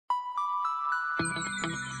Hey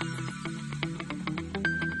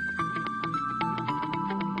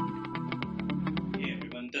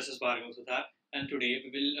everyone, this is Bhargav Sudhar, and today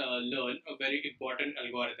we will learn a very important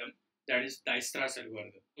algorithm, that is Dijkstra's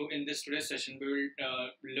algorithm. So in this today's session, we will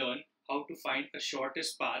learn how to find the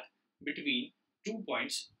shortest path between 2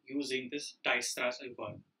 points using this Dijkstra's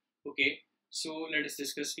algorithm. Okay, so let us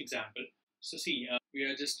discuss example. So see, we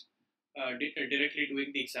are just directly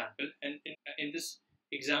doing the example, and in this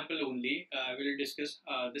example only, we will discuss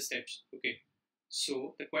the steps. Okay,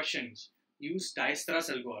 so the question is, use Dijkstra's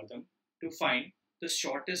algorithm to find the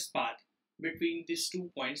shortest path between these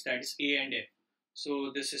 2 points, that is A and F.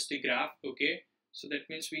 So this is the graph. Okay, so that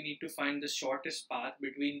means we need to find the shortest path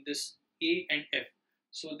between this A and F.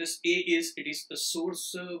 So this A is, it is the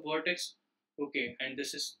source vertex. Okay, and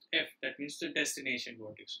this is F, that means the destination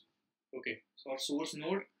vertex. Okay, so our source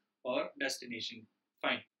node or destination.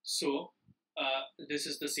 Fine. So this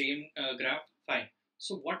is the same graph. Fine.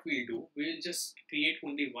 So what we'll do, we'll just create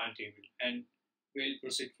only one table and we'll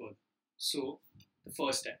proceed further. So the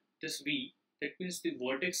first step, this V, that means the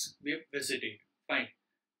vertex we have visited. Fine.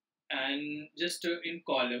 And just in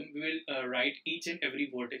column, we will write each and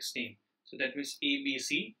every vertex name. So that means A, B,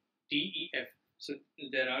 C, D, E, F. So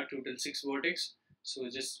there are total 6 vertex. So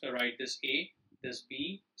just write this A, this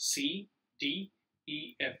B, C, D,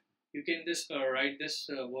 E, F. You can just write this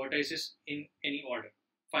vertices in any order.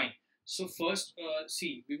 Fine. So first,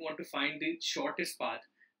 see, we want to find the shortest path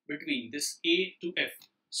between this A to F.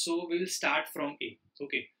 So we will start from A.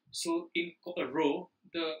 Okay. So in a row,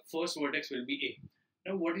 the first vertex will be A.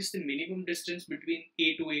 Now, what is the minimum distance between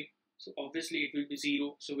A to A? So obviously it will be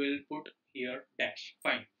 0. So we'll put here dash.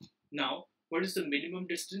 Fine. Now, what is the minimum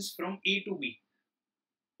distance from A to B?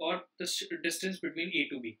 Or the distance between A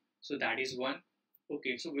to B? So that is 1.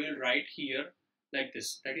 Okay. So we'll write here like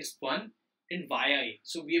this. That is 1 and via A.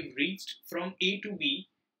 So we have reached from A to B.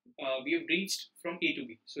 We have reached from A to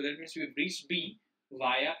B. So that means we have reached B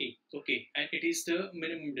via A. Okay. And it is the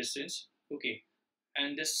minimum distance. Okay.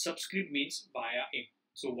 And this subscript means via A.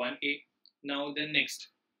 So 1A. Now the next,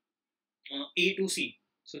 A to C.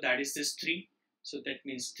 So that is this 3. So that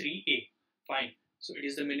means 3A. Fine. So it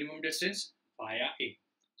is the minimum distance via A.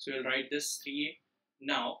 So we'll write this 3A.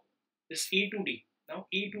 Now this A to D. Now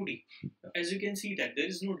A to D. Now, as you can see that there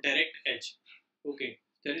is no direct edge. Okay.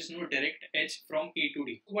 There is no direct edge from A to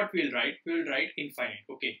D. What we'll write? We will write infinite.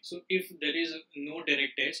 Okay. So if there is no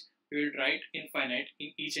direct edge, we will write infinite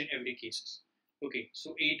in each and every cases. Okay,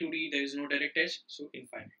 so A to D, there is no direct edge, so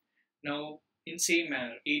infinite. Now, in same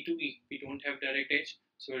manner, A to E, we don't have direct edge,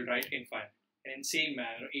 so we'll write infinite. And in same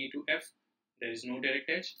manner, A to F, there is no direct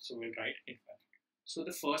edge, so we'll write infinite. So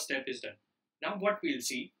the first step is done. Now what we'll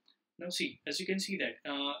see, now see, as you can see that,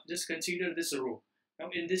 just consider this row. Now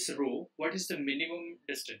in this row, what is the minimum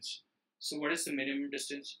distance? So what is the minimum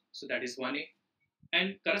distance? So that is 1A.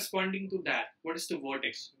 And corresponding to that, what is the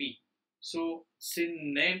vertex? B. So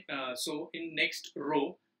in next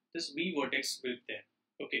row, this B vertex will be there.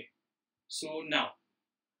 Okay. So now,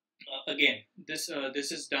 again, this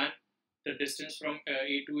is done. The distance from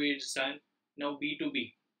A to A is done. Now B to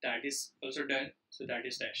B, that is also done. So that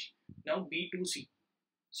is dash. Now B to C.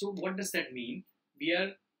 So what does that mean? We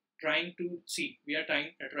are trying to see. We are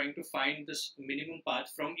trying to find this minimum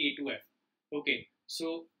path from A to F. Okay.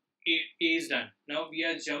 So A is done. Now we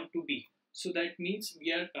are jump to B. So that means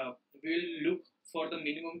we will look for the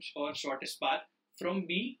minimum or shortest path from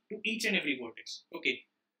B to each and every vertex. Okay.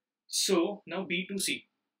 So now B to C.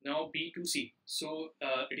 Now B to C. So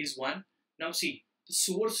it is 1. Now see, the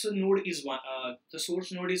source node is 1. The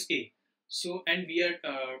source node is A. So and we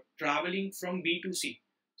are traveling from B to C.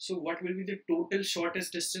 So what will be the total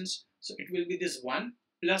shortest distance? So it will be this 1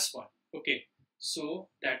 plus 1. Okay. So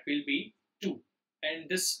that will be 2. And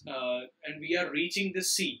this and we are reaching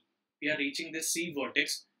this C. We are reaching this C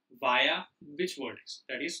vertex via which vertex?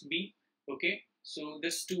 That is B. Okay. So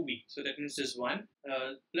this 2B. So that means this 1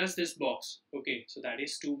 plus this box. Okay. So that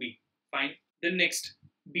is 2B. Fine. Then next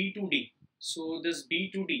B to D. So this B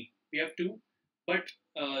to D, we have 2, but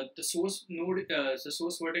the source node, the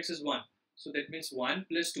source vertex is 1. So that means 1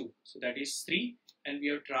 plus 2. So that is 3, and we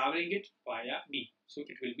are traveling it via B. So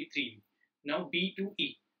it will be 3B. Now B to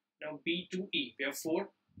E. Now B to E, we have 4,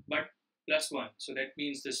 but plus 1. So that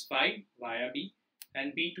means this 5 via B,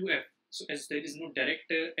 and B to F. So as there is no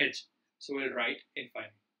direct edge, so we'll write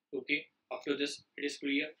infinite. Okay. After this, it is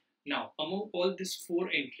clear. Now among all these 4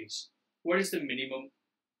 entries, what is the minimum?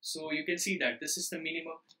 So you can see that this is the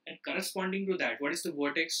minimum, and corresponding to that, what is the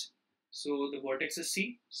vertex? So the vertex is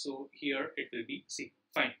C. So here it will be C.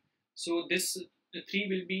 Fine. So this 3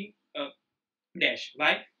 will be dash.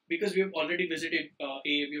 Why? because we have already visited A,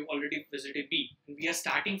 we have already visited B, and we are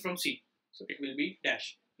starting from C, so it will be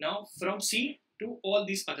dash. Now from C to all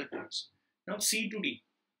these other points. Now C to D.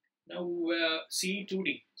 Now C to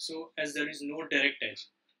D. So as there is no direct edge,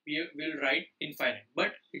 we will write infinite,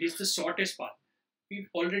 but it is the shortest path. We've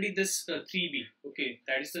already this 3B. Okay,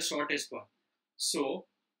 that is the shortest one. So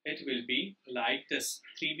it will be like this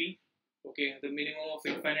 3B. Okay, the minimum of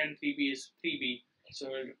infinite and 3B is 3B. So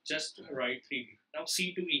I'll just write 3B. Now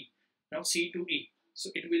C to E. Now C to E. So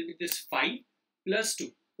it will be this 5 plus 2.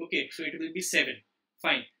 Okay, so it will be 7.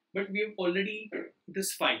 Fine. But we have already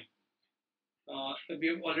this 5. We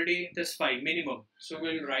have already this 5 minimum. So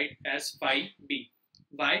we'll write as 5B.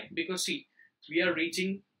 Why? Because see, we are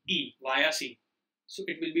reaching E via C. So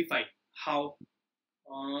it will be 5. How?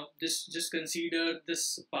 This just consider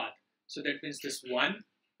this path. So that means this 1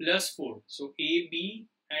 plus 4. So A, B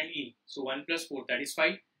and E. So 1 plus 4, that is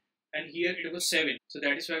 5. And here it was 7. So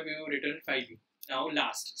that is why we have written 5B. Now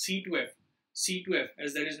last, C to F. C to F,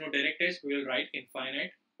 as there is no direct edge, we will write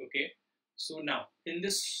infinite. Okay. So now in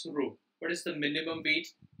this row, what is the minimum weight?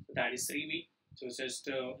 That is 3B. So just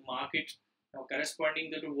mark it. Now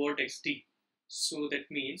corresponding to the vertex D. So that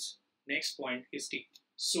means next point is D.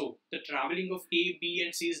 So the traveling of A, B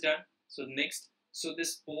and C is done. So next, so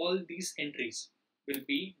this all these entries will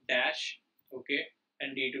be dash, okay,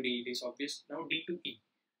 and D to D, it is obvious. Now D to E.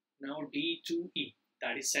 Now D to E,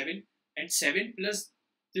 that is 7, and 7 plus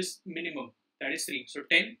this minimum, that is 3. So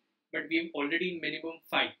 10, but we have already minimum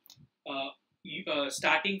 5.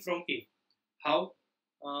 Starting from A. How?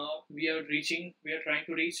 We are trying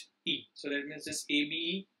to reach E. So that means this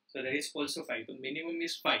ABE, so that is also 5. The minimum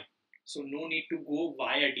is 5. So no need to go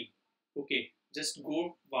via D. Okay, just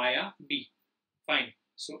go via B. Fine.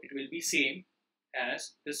 So it will be same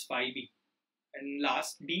as this 5B. And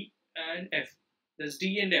last D and F. This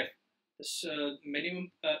D and F. This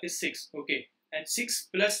minimum is 6. Okay. And 6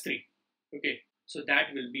 plus 3. Okay. So that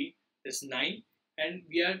will be this 9. And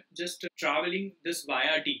we are just traveling this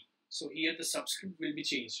via D. So here the subscript will be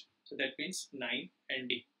changed. So that means 9 and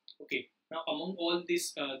D. Okay. Now among all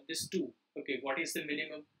these, this 2. Okay. What is the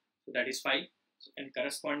minimum? So that is 5. So, and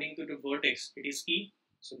corresponding to the vertex, it is E.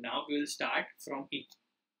 So now we will start from E.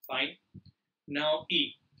 Fine. Now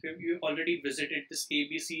E. So you already visited this A,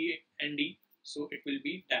 B, C and D. So it will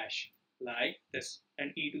be dash like this.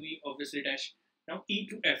 And E to E obviously dash. Now E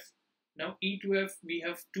to F. Now E to F we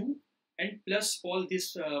have 2 and plus all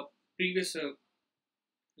these previous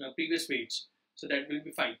weights. So that will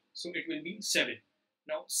be 5. So it will be 7.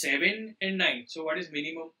 Now 7 and 9. So what is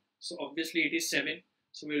minimum? So obviously it is 7.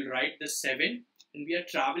 So we'll write the 7 and we are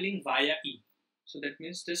traveling via E. So that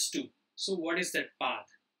means this 2. So what is that path?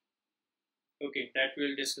 Okay, that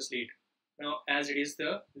we'll discuss later. Now as it is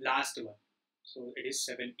the last one. So it is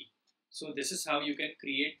 7E. So this is how you can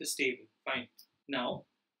create this table. Fine. Now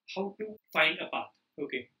how to find a path?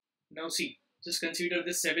 Okay. Now see, just consider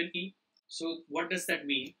this 7E. So what does that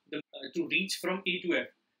mean? To reach from E to F,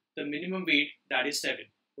 the minimum weight, that is 7.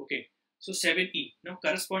 Okay. So 7E. Now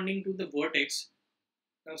corresponding to the vertex.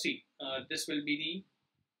 Now see, this will be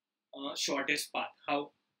the shortest path.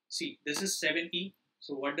 How? See, this is 7E.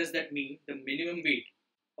 So what does that mean? The minimum weight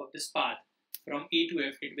of this path from E to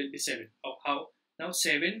F, it will be 7. How? Now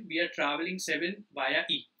 7, we are traveling 7 via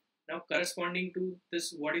E. Now corresponding to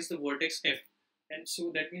this, what is the vertex F? And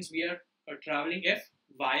so that means we are traveling F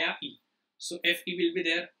via E. So FE will be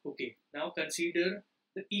there. Okay. Now consider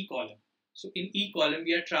the E column. So in E column,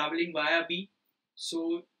 we are traveling via B.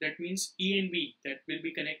 So that means E and B, that will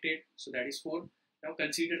be connected. So that is 4. Now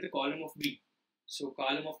consider the column of B. So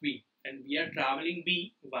column of B. And we are traveling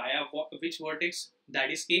B via which vertex?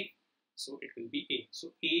 That is A. So it will be A. So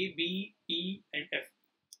A, B, E and F.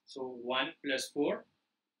 So 1 plus 4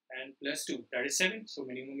 and plus 2. That is 7. So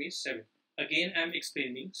minimum is 7. Again I am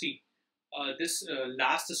explaining. See, this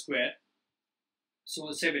last square.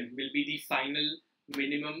 So 7 will be the final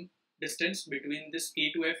minimum distance between this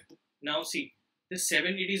A to F. Now see, this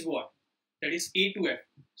 7, it is what? That is A to F.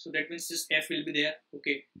 So that means this F will be there.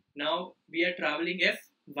 Okay. Now we are traveling F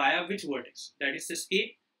via which vertex? That is this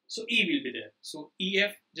A. So E will be there. So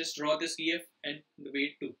EF, just draw this EF and the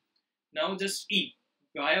weight 2. Now just E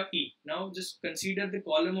via E. Now just consider the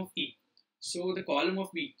column of E. So the column of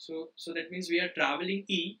B. So that means we are traveling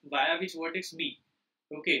E via which vertex? B.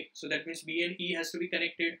 Okay. So that means B and E has to be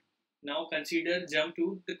connected. Now consider jump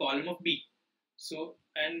to the column of B. So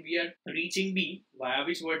and we are reaching B via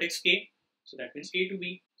which vertex? A. So that means A to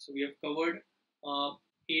B. So we have covered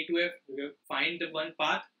A to F. We have find the one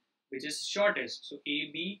path which is shortest. So A,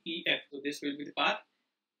 B, E, F. So this will be the path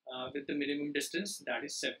with the minimum distance, that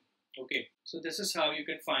is 7. Okay. So this is how you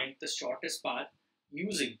can find the shortest path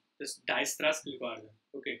using this Dijkstra's algorithm.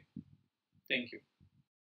 Okay, thank you.